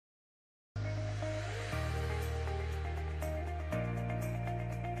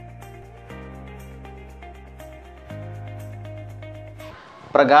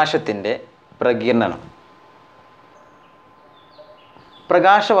പ്രകാശത്തിൻ്റെ പ്രകീർണനം.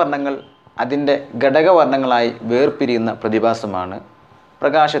 പ്രകാശവർണ്ണങ്ങൾ അതിൻ്റെ ഘടകവർണ്ണങ്ങളായി വേർപിരിയുന്ന പ്രതിഭാസമാണ്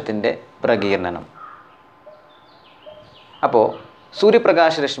പ്രകാശത്തിൻ്റെ പ്രകീർണനം. അപ്പോൾ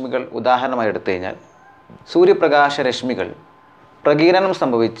സൂര്യപ്രകാശരശ്മികൾ ഉദാഹരണമായി എടുത്തു കഴിഞ്ഞാൽ സൂര്യപ്രകാശരശ്മികൾ പ്രകീർണനം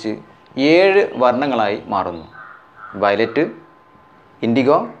സംഭവിച്ച് 7 വർണ്ണങ്ങളായി മാറുന്നു. Violet,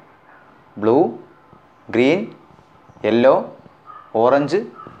 IndiGo, blue, green, yellow, orange,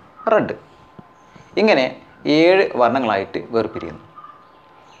 red. ഇങ്ങനെ 7 വർണ്ണങ്ങളായിട്ട് വേർപിരിയുന്നു.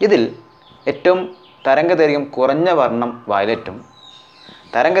 ഇതിൽ ഏറ്റവും തരംഗദൈർഘ്യം കുറഞ്ഞ വർണ്ണം വയലറ്റും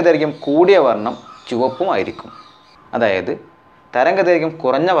തരംഗദൈർഘ്യം കൂടിയ വർണ്ണം ചുവപ്പും ആയിരിക്കും. അതായത് തരംഗദൈർഘ്യം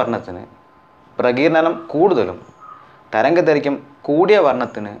കുറഞ്ഞ വർണ്ണത്തിന് പ്രകീർണനം കൂടുതലും തരംഗദൈർഘ്യം കൂടിയ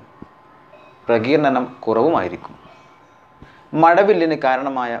വർണ്ണത്തിന് പ്രകീർണനം കുറവുമായിരിക്കും. മഴവില്ലിന്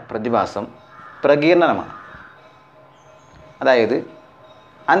കാരണമായ പ്രതിഭാസം പ്രകീർണനമാണ്. അതായത്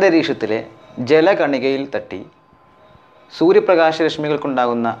അന്തരീക്ഷത്തിലെ ജലകണികയിൽ തട്ടി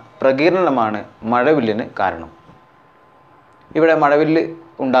സൂര്യപ്രകാശരശ്മികൾക്കുണ്ടാകുന്ന പ്രകീർണനമാണ് മഴവില്ലിന് കാരണം. ഇവിടെ മഴവില്ല്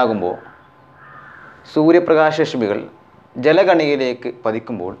ഉണ്ടാകുമ്പോൾ സൂര്യപ്രകാശരശ്മികൾ ജലകണികയിലേക്ക്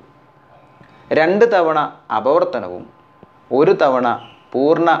പതിക്കുമ്പോൾ 2 തവണ അപവർത്തനവും 1 തവണ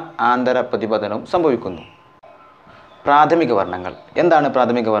പൂർണ്ണ ആന്തര പ്രതിപതനവും സംഭവിക്കുന്നു. പ്രാഥമിക വർണ്ണങ്ങൾ. എന്താണ്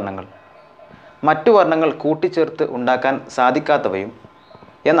പ്രാഥമിക വർണ്ണങ്ങൾ? മറ്റു വർണ്ണങ്ങൾ കൂട്ടിച്ചേർത്ത് ഉണ്ടാക്കാൻ സാധിക്കാത്തവയും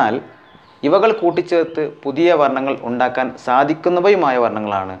എന്നാൽ ഇവകൾ കൂട്ടിച്ചേർത്ത് പുതിയ വർണ്ണങ്ങൾ ഉണ്ടാക്കാൻ സാധിക്കുന്നവയുമായ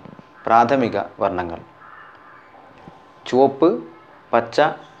വർണ്ണങ്ങളാണ് പ്രാഥമിക വർണ്ണങ്ങൾ. ചുവപ്പ്, പച്ച,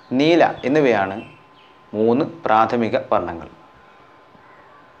 നീല എന്നിവയാണ് 3 പ്രാഥമിക വർണ്ണങ്ങൾ.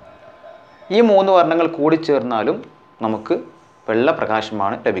 ഈ 3 വർണ്ണങ്ങൾ കൂടിച്ചേർന്നാലും നമുക്ക്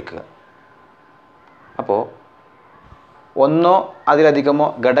വെള്ളപ്രകാശമാണ് ലഭിക്കുക. അപ്പോൾ ഒന്നോ അതിലധികമോ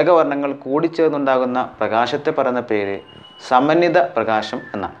ഘടകവർണ്ണങ്ങൾ കൂടിച്ചേർന്നുണ്ടാകുന്ന പ്രകാശത്തെ പറയുന്ന പേര് സമന്വിത പ്രകാശം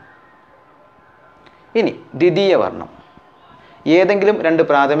എന്നാണ്. ഇനി ദ്വിതീയ വർണ്ണം. ഏതെങ്കിലും 2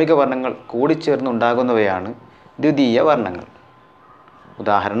 പ്രാഥമിക വർണ്ണങ്ങൾ കൂടിച്ചേർന്നുണ്ടാകുന്നവയാണ് ദ്വിതീയ വർണ്ണങ്ങൾ.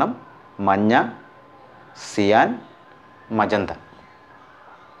 ഉദാഹരണം മഞ്ഞ, സിയാൻ, മജന്ത.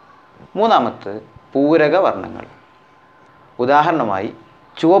 മൂന്നാമത്തെ പൂരക വർണ്ണങ്ങൾ. ഉദാഹരണമായി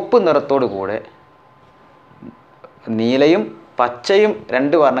ചുവപ്പ് നിറത്തോടു കൂടെ നീലയും പച്ചയും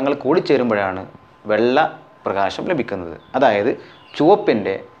 2 വർണ്ണങ്ങൾ കൂടിച്ചേരുമ്പോഴാണ് വെള്ള പ്രകാശം ലഭിക്കുന്നത്. അതായത്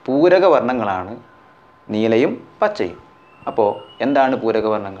ചുവപ്പിൻ്റെ പൂരക വർണ്ണങ്ങളാണ് നീലയും പച്ചയും. അപ്പോൾ എന്താണ് പൂരക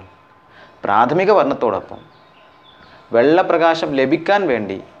വർണ്ണങ്ങൾ? പ്രാഥമിക വർണ്ണത്തോടൊപ്പം വെള്ളപ്രകാശം ലഭിക്കാൻ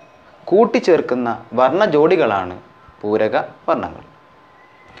വേണ്ടി കൂട്ടിച്ചേർക്കുന്ന വർണ്ണജോഡികളാണ് പൂരക വർണ്ണങ്ങൾ.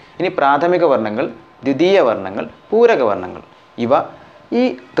 ഇനി പ്രാഥമിക വർണ്ണങ്ങൾ, ദ്വിതീയ വർണ്ണങ്ങൾ, പൂരക വർണ്ണങ്ങൾ. ഇവ ഈ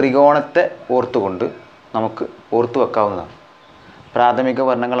ത്രികോണത്തെ ഓർത്തുകൊണ്ട് നമുക്ക് ഓർത്തു വെക്കാവുന്നതാണ്. പ്രാഥമിക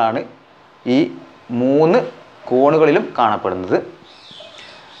വർണ്ണങ്ങളാണ് ഈ 3 കോണുകളിലും കാണപ്പെടുന്നത്.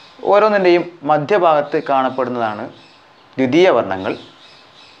 ഓരോന്നിൻ്റെയും മധ്യഭാഗത്ത് കാണപ്പെടുന്നതാണ് ദ്വിതീയ വർണ്ണങ്ങൾ.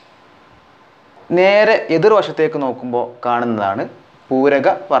 നേരെ എതിർവശത്തേക്ക് നോക്കുമ്പോൾ കാണുന്നതാണ് പൂരക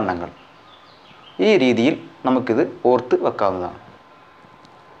വർണ്ണങ്ങൾ. ഈ രീതിയിൽ നമുക്കിത് ഓർത്ത് വെക്കാവുന്നതാണ്.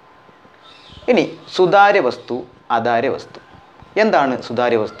 ഇനി സുതാര്യ വസ്തു, അതാര്യ വസ്തു. എന്താണ്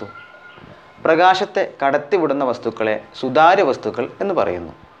സുതാര്യ വസ്തു? പ്രകാശത്തെ കടത്തിവിടുന്ന വസ്തുക്കളെ സുതാര്യ വസ്തുക്കൾ എന്ന്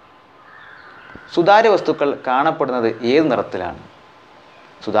പറയുന്നു. സുതാര്യ വസ്തുക്കൾ കാണപ്പെടുന്നത് ഏത് നിറത്തിലാണ്?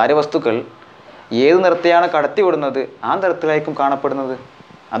 സുതാര്യ വസ്തുക്കൾ ഏത് നിറത്തെയാണ് കടത്തിവിടുന്നത് ആ നിറത്തിലായിരിക്കും കാണപ്പെടുന്നത്.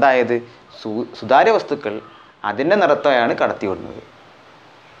 അതായത് സുതാര്യ വസ്തുക്കൾ അതിൻ്റെ നിറത്തെയാണ് കടത്തിവിടുന്നത്.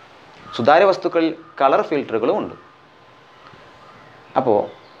 സുതാര്യ വസ്തുക്കളിൽ കളർ ഫിൽറ്ററുകളും ഉണ്ട്. അപ്പോൾ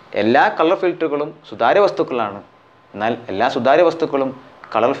എല്ലാ കളർ ഫിൽറ്ററുകളും സുതാര്യ വസ്തുക്കളാണ്. എന്നാൽ എല്ലാ സുതാര്യ വസ്തുക്കളും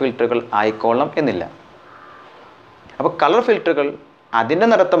കളർ ഫിൽറ്ററുകൾ ആയിക്കൊള്ളണം എന്നില്ല. അപ്പോൾ കളർ ഫിൽറ്ററുകൾ അതിൻ്റെ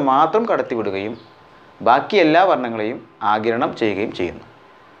നിറത്തെ മാത്രം കടത്തിവിടുകയും ബാക്കി എല്ലാ വർണ്ണങ്ങളെയും ആഗിരണം ചെയ്യുകയും ചെയ്യുന്നു.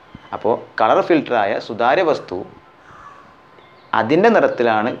 അപ്പോൾ കളർ ഫിൽറ്ററായ സുതാര്യ വസ്തു അതിൻ്റെ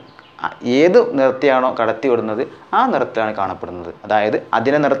നിറത്തിലാണ്, ഏത് നിറത്തെയാണോ കടത്തിവിടുന്നത് ആ നിറത്തിലാണ് കാണപ്പെടുന്നത്. അതായത്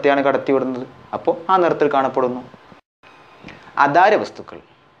അതിൻ്റെ നിറത്തെയാണ് കടത്തിവിടുന്നത്, അപ്പോൾ ആ നിറത്തിൽ കാണപ്പെടുന്നു. അതാര്യ വസ്തുക്കൾ.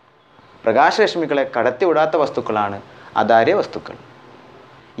 പ്രകാശരശ്മികളെ കടത്തിവിടാത്ത വസ്തുക്കളാണ് അതാര്യ വസ്തുക്കൾ.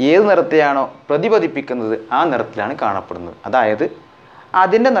 ഏത് നിറത്തെയാണോ പ്രതിപദിപ്പിക്കുന്നത് ആ നിറത്തിലാണ് കാണപ്പെടുന്നത്. അതായത്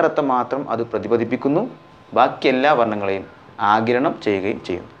അതിൻ്റെ നിറത്തെ മാത്രം അത് പ്രതിപദിപ്പിക്കുന്നു, ബാക്കി എല്ലാ വർണ്ണങ്ങളെയും ആഗിരണം ചെയ്യുകയും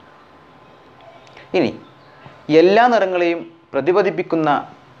ചെയ്യുന്നു. ഇനി എല്ലാ നിറങ്ങളെയും പ്രതിപദിപ്പിക്കുന്ന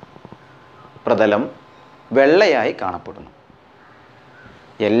പ്രതലം വെള്ളയായി കാണപ്പെടുന്നു.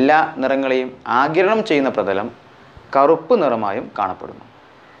 എല്ലാ നിറങ്ങളെയും ആഗിരണം ചെയ്യുന്ന പ്രതലം കറുപ്പ് നിറമായും കാണപ്പെടുന്നു.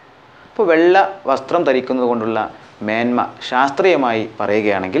 അപ്പോൾ വെള്ള വസ്ത്രം ധരിക്കുന്നത് കൊണ്ടുള്ള മേന്മ ശാസ്ത്രീയമായി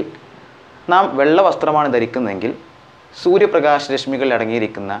പറയുകയാണെങ്കിൽ, നാം വെള്ള വസ്ത്രമാണ് ധരിക്കുന്നതെങ്കിൽ സൂര്യപ്രകാശരശ്മികളിൽ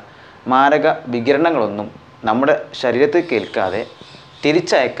അടങ്ങിയിരിക്കുന്ന മാരക വികിരണങ്ങളൊന്നും നമ്മുടെ ശരീരത്തിൽ കേൾക്കാതെ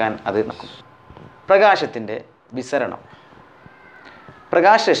തിരിച്ചയക്കാൻ അത് നോക്കും. പ്രകാശത്തിൻ്റെ വിസരണം.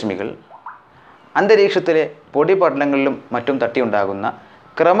 പ്രകാശരശ്മികൾ അന്തരീക്ഷത്തിലെ പൊടിപടലങ്ങളിലും മറ്റും തട്ടിയുണ്ടാകുന്ന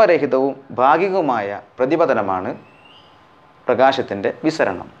ക്രമരഹിതവും ഭാഗികവുമായ പ്രതിപതനമാണ് പ്രകാശത്തിൻ്റെ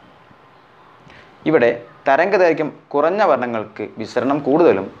വിസരണം. ഇവിടെ തരംഗദൈർഘ്യം കുറഞ്ഞ വർണ്ണങ്ങൾക്ക് വിസരണം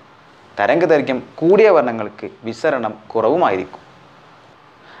കൂടുതലും തരംഗദൈർഘ്യം കൂടിയ വർണ്ണങ്ങൾക്ക് വിസരണം കുറവുമായിരിക്കും.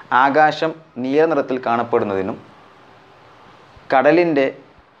 ആകാശം നീല നിറത്തിൽ കാണപ്പെടുന്നതിനും കടലിൻ്റെ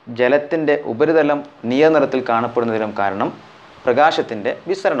ജലത്തിൻ്റെ ഉപരിതലം നീല നിറത്തിൽ കാണപ്പെടുന്നതിനും കാരണം പ്രകാശത്തിൻ്റെ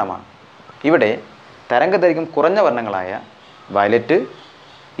വിസരണമാണ്. ഇവിടെ തരംഗദൈർഘ്യം കുറഞ്ഞ വർണ്ണങ്ങളായ വയലറ്റ്,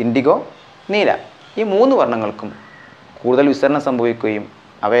 ഇൻഡിഗോ, നീല ഈ 3 വർണ്ണങ്ങൾക്കും കൂടുതൽ വിസരണം സംഭവിക്കുകയും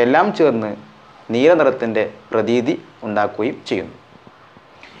അവയെല്ലാം ചേർന്ന് നീല നിറത്തിൻ്റെ പ്രതീതി ഉണ്ടാക്കുകയും ചെയ്യുന്നു.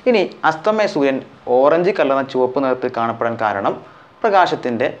 ഇനി അസ്തമയ സൂര്യൻ ഓറഞ്ച് കലർന്ന ചുവപ്പ് നിറത്തിൽ കാണപ്പെടാൻ കാരണം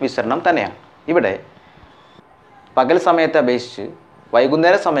പ്രകാശത്തിൻ്റെ വിസരണം തന്നെയാണ്. ഇവിടെ പകൽ സമയത്തെ അപേക്ഷിച്ച്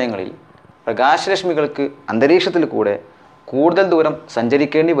വൈകുന്നേര സമയങ്ങളിൽ പ്രകാശരശ്മികൾക്ക് അന്തരീക്ഷത്തിൽ കൂടെ കൂടുതൽ ദൂരം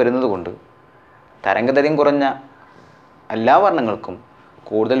സഞ്ചരിക്കേണ്ടി വരുന്നതുകൊണ്ട് തരംഗദൈർഘ്യം കുറഞ്ഞ എല്ലാ വർണ്ണങ്ങൾക്കും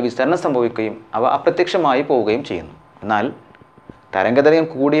കൂടുതൽ വിസരണം സംഭവിക്കുകയും അവ അപ്രത്യക്ഷമായി പോവുകയും ചെയ്യുന്നു. എന്നാൽ തരംഗദൈർഘ്യം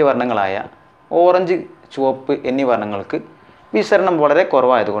കൂടിയ വർണ്ണങ്ങളായ ഓറഞ്ച്, ചുവപ്പ് എന്നീ വർണ്ണങ്ങൾക്ക് വിസരണം വളരെ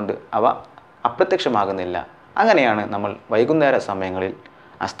കുറവായതുകൊണ്ട് അവ അപ്രത്യക്ഷമാകുന്നില്ല. അങ്ങനെയാണ് നമ്മൾ വൈകുന്നേര സമയങ്ങളിൽ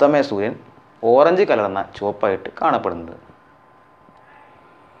അസ്തമയ സൂര്യൻ ഓറഞ്ച് കലർന്ന ചുവപ്പായിട്ട് കാണപ്പെടുന്നത്.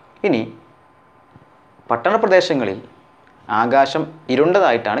 ഇനി പട്ടണ പ്രദേശങ്ങളിൽ ആകാശം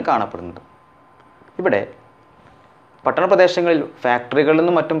ഇരുണ്ടതായിട്ടാണ് കാണപ്പെടുന്നത്. ഇവിടെ പട്ടണ പ്രദേശങ്ങളിൽ ഫാക്ടറികളിൽ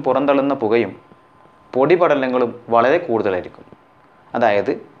നിന്നും മറ്റും പുറന്തള്ളുന്ന പുകയും പൊടിപടലങ്ങളും വളരെ കൂടുതലായിരിക്കും.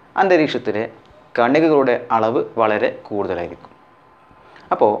 അതായത് അന്തരീക്ഷത്തിലെ കണികകളുടെ അളവ് വളരെ കൂടുതലായിരിക്കും.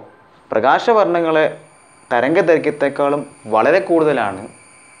 അപ്പോൾ പ്രകാശവർണ്ണങ്ങളെ തരംഗദൈർഘ്യത്തെക്കാളും വളരെ കൂടുതലാണ്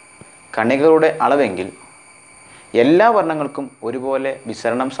കണികകളുടെ അളവെങ്കിൽ എല്ലാ വർണ്ണങ്ങൾക്കും ഒരുപോലെ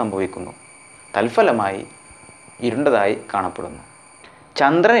വിസരണം സംഭവിക്കുന്നു. തൽഫലമായി ഇരുണ്ടതായി കാണപ്പെടുന്നു.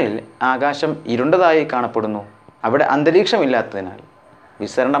 ചന്ദ്രനിൽ ആകാശം ഇരുണ്ടതായി കാണപ്പെടുന്നു. അവിടെ അന്തരീക്ഷമില്ലാത്തതിനാൽ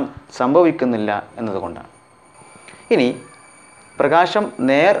വിസരണം സംഭവിക്കുന്നില്ല എന്നതുകൊണ്ടാണ്. ഇനി പ്രകാശം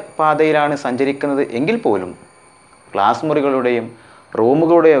നേർപാതയിലാണ് സഞ്ചരിക്കുന്നത് എങ്കിൽ പോലും ക്ലാസ് മുറികളുടെയും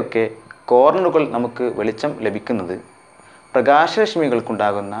റൂമുകളുടെയൊക്കെ കോർണറുകൾ നമുക്ക് വെളിച്ചം ലഭിക്കുന്നത്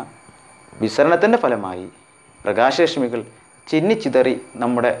പ്രകാശരശ്മികൾക്കുണ്ടാകുന്ന വിസരണത്തിൻ്റെ ഫലമായി പ്രകാശരശ്മികൾ ചിന്നിച്ചിതറി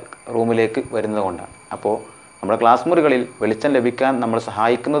നമ്മുടെ റൂമിലേക്ക് വരുന്നതുകൊണ്ടാണ്. അപ്പോൾ നമ്മുടെ ക്ലാസ് മുറികളിൽ വെളിച്ചം ലഭിക്കാൻ നമ്മൾ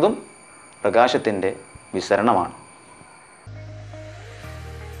സഹായിക്കുന്നതും പ്രകാശത്തിൻ്റെ വിസരണമാണ്.